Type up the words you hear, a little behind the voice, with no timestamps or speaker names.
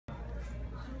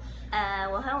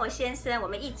我和我先生，我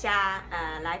们一家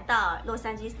来到洛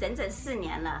杉矶整整4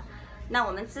年了。那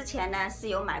我们之前呢是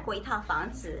有买过一套房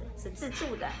子，是自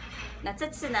住的。那这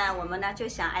次呢，我们呢就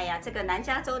想，哎呀，这个南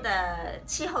加州的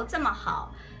气候这么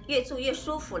好，越住越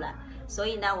舒服了，所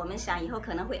以呢，我们想以后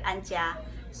可能会安家，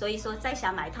所以说再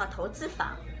想买一套投资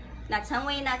房。那陈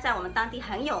薇呢，在我们当地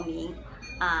很有名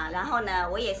啊，然后呢，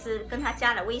我也是跟他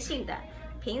加了微信的。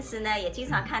平时呢，也经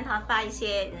常看他发一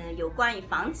些有关于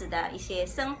房子的一些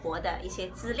生活的一些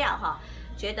资料哈，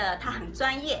觉得他很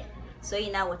专业，所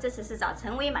以呢，我这次是找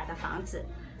陈薇买的房子，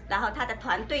然后他的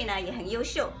团队呢也很优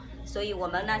秀，所以我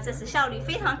们呢这次效率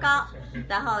非常高，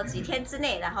然后几天之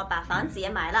内，然后把房子也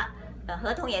买了，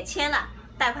合同也签了，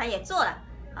贷款也做了，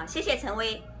啊，谢谢陈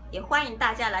薇，也欢迎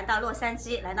大家来到洛杉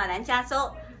矶，来到南加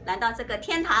州，来到这个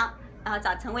天堂，然后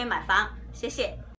找陈薇买房，谢谢。